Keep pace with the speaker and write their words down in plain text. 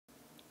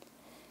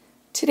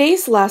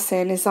Today's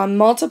lesson is on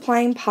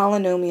multiplying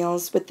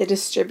polynomials with the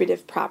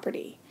distributive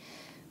property.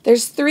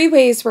 There's three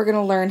ways we're going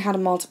to learn how to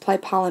multiply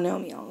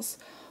polynomials.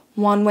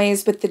 One way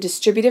is with the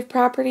distributive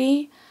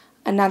property,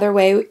 another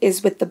way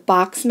is with the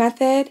box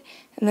method,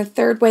 and the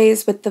third way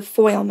is with the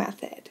FOIL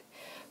method.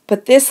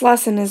 But this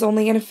lesson is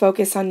only going to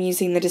focus on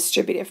using the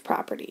distributive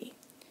property.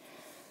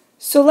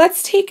 So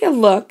let's take a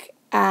look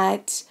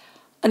at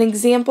an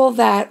example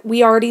that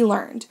we already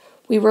learned.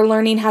 We were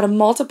learning how to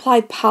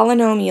multiply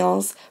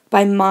polynomials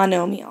by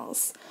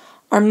monomials.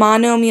 Our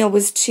monomial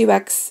was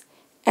 2x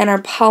and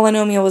our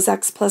polynomial was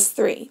x plus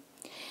 3.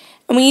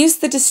 And we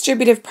used the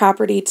distributive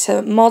property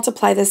to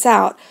multiply this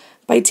out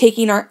by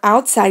taking our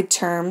outside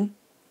term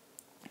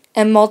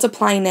and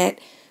multiplying it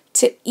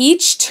to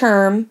each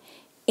term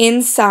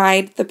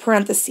inside the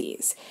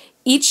parentheses,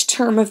 each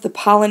term of the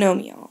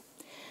polynomial.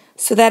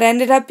 So that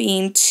ended up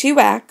being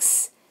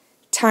 2x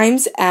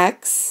times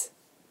x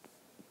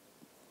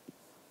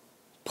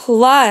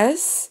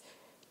plus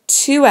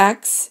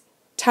 2x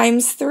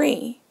times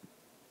 3.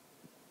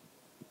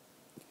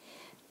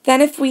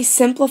 Then if we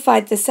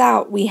simplified this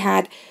out, we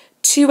had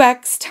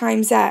 2x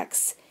times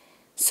x.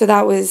 So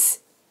that was,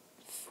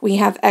 we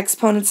have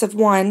exponents of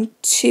 1,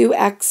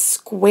 2x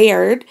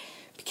squared,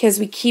 because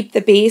we keep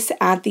the base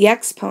at the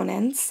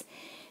exponents,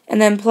 and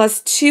then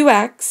plus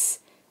 2x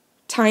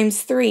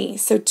times 3.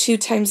 So 2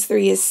 times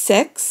 3 is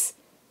 6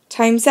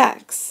 times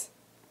x.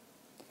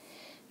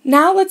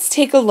 Now let's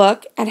take a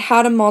look at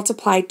how to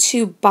multiply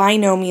two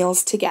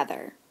binomials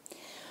together.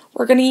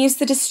 We're going to use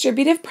the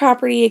distributive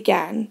property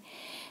again,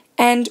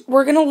 and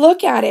we're going to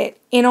look at it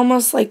in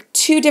almost like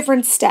two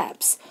different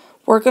steps.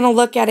 We're going to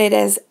look at it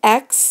as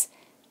x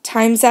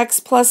times x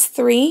plus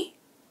 3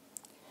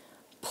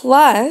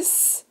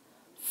 plus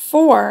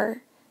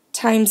 4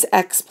 times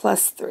x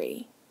plus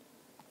 3.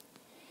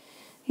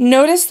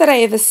 Notice that I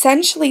have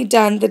essentially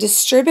done the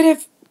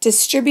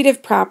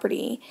distributive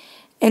property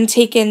and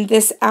taken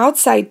this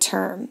outside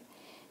term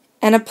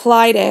and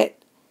applied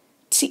it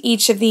to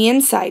each of the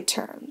inside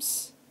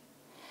terms.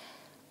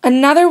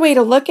 Another way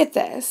to look at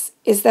this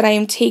is that I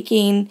am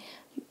taking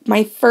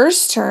my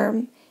first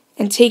term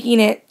and taking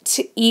it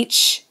to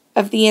each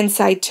of the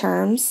inside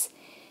terms,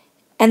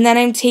 and then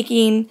I'm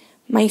taking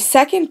my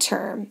second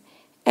term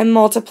and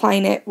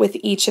multiplying it with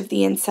each of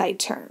the inside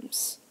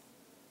terms.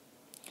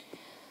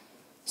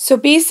 So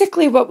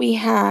basically what we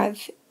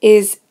have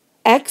is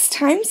x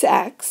times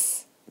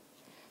x.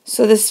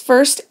 So this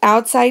first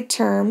outside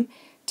term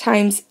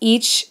times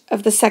each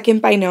of the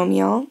second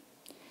binomial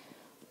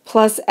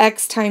plus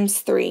x times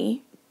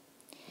 3.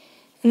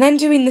 And then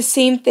doing the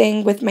same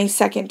thing with my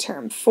second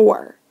term,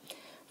 4.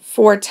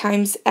 4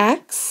 times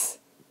x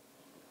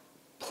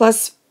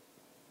plus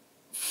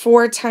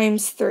 4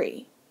 times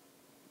 3.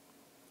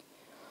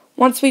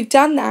 Once we've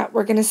done that,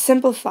 we're going to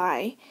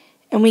simplify,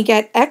 and we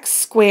get x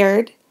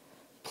squared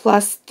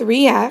plus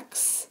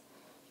 3x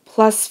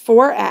plus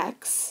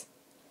 4x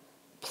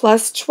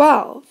plus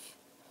 12.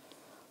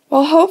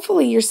 Well,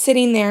 hopefully you're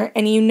sitting there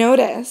and you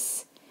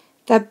notice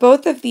that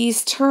both of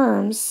these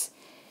terms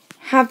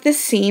have the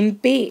same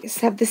base,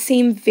 have the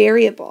same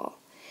variable.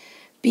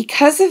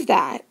 Because of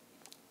that,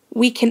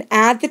 we can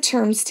add the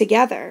terms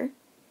together,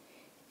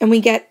 and we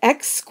get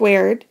x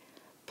squared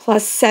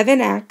plus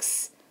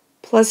 7x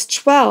plus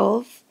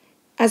 12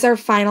 as our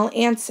final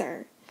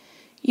answer.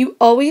 You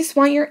always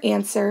want your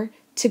answer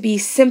to be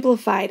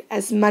simplified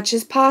as much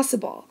as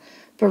possible,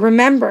 but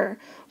remember,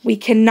 we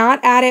cannot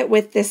add it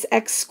with this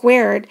x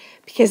squared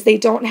because they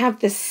don't have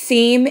the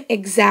same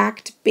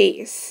exact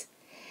base.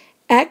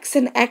 X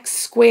and x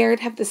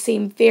squared have the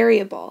same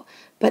variable,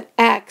 but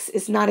x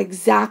is not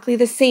exactly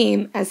the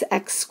same as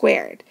x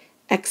squared.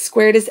 X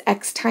squared is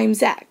x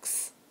times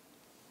x.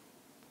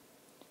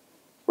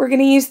 We're going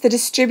to use the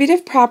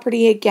distributive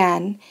property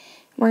again.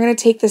 We're going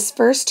to take this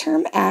first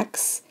term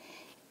x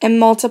and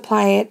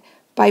multiply it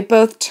by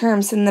both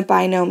terms in the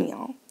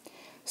binomial.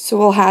 So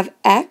we'll have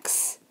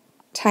x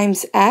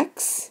times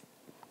x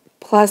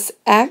plus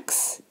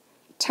x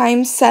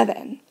times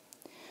 7.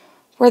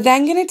 We're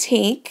then going to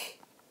take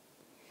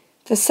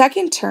the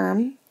second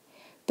term,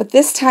 but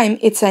this time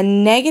it's a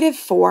negative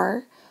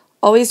 4.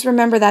 Always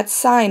remember that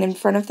sign in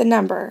front of the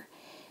number,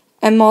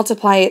 and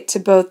multiply it to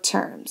both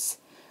terms.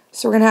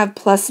 So we're going to have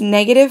plus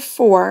negative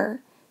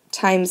 4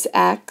 times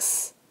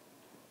x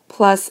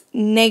plus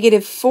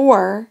negative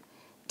 4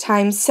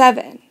 times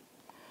 7.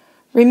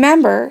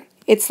 Remember,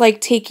 it's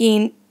like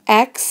taking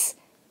x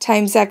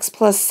times x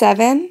plus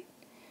 7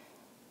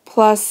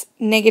 plus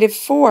negative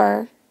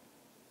 4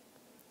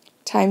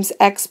 times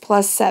x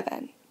plus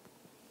 7.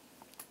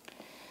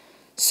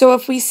 So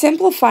if we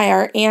simplify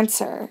our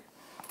answer,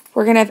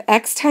 we're going to have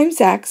x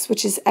times x,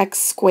 which is x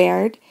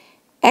squared,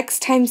 x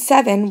times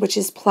 7, which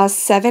is plus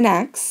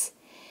 7x,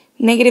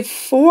 negative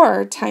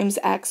 4 times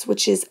x,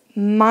 which is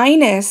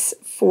minus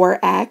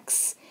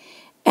 4x,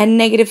 and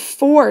negative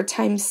 4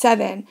 times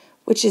 7,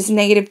 which is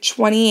negative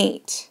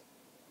 28.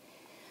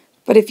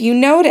 But if you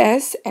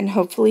notice, and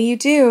hopefully you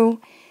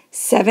do,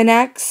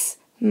 7x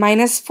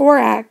minus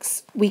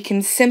 4x, we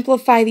can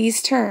simplify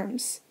these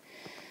terms.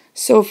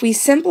 So if we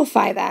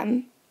simplify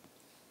them,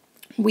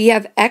 we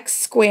have x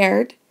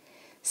squared.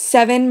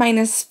 7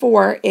 minus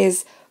 4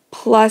 is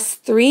plus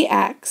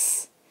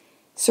 3x.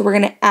 So we're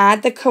going to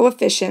add the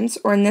coefficients,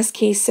 or in this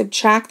case,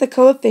 subtract the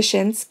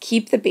coefficients,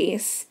 keep the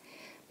base,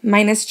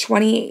 minus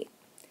 28.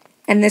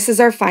 And this is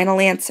our final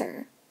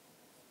answer.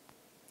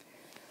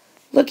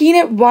 Looking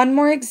at one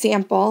more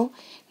example,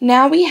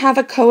 now we have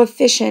a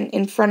coefficient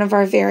in front of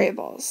our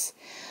variables,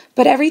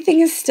 but everything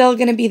is still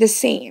going to be the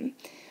same.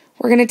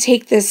 We're going to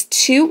take this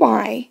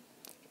 2y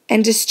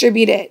and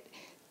distribute it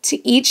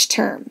to each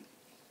term.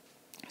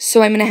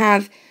 So I'm going to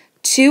have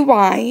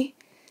 2y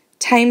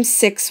times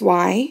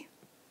 6y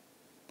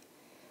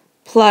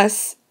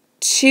plus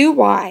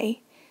 2y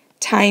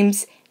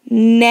times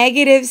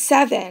negative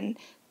 7.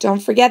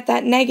 Don't forget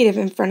that negative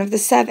in front of the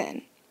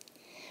 7.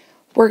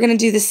 We're going to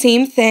do the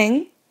same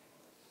thing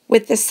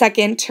with the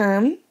second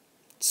term.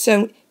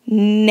 So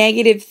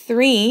negative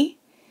 3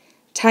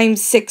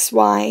 times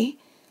 6y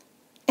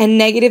and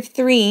negative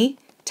 3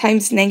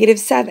 times negative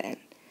 7.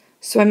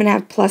 So I'm going to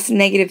have plus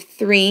negative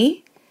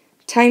 3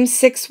 times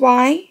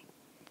 6y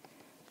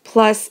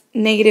plus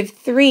negative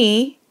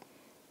 3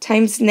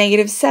 times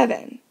negative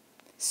 7.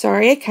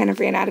 Sorry, I kind of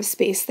ran out of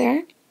space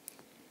there.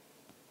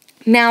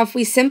 Now if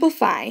we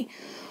simplify,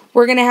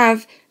 we're going to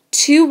have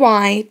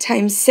 2y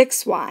times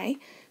 6y.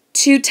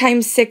 2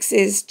 times 6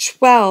 is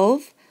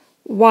 12.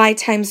 Y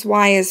times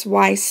y is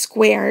y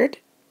squared.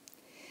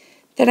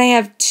 Then I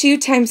have 2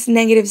 times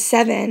negative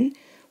 7,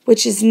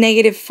 which is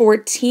negative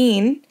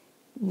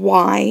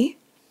 14y.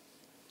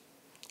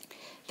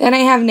 Then I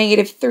have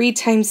negative 3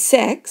 times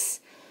 6,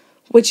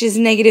 which is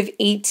negative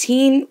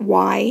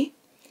 18y.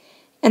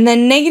 And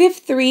then negative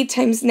 3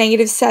 times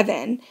negative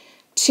 7.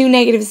 Two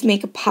negatives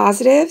make a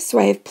positive, so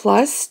I have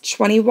plus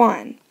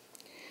 21.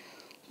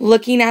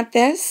 Looking at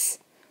this,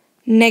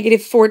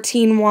 negative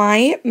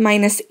 14y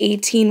minus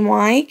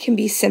 18y can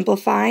be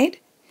simplified.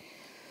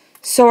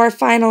 So our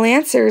final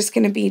answer is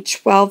going to be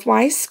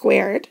 12y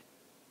squared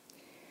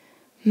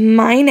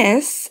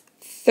minus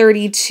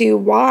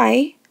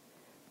 32y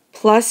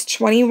plus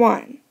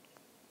 21.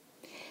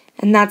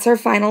 And that's our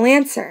final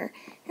answer.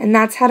 And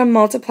that's how to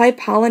multiply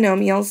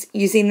polynomials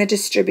using the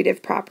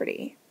distributive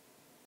property.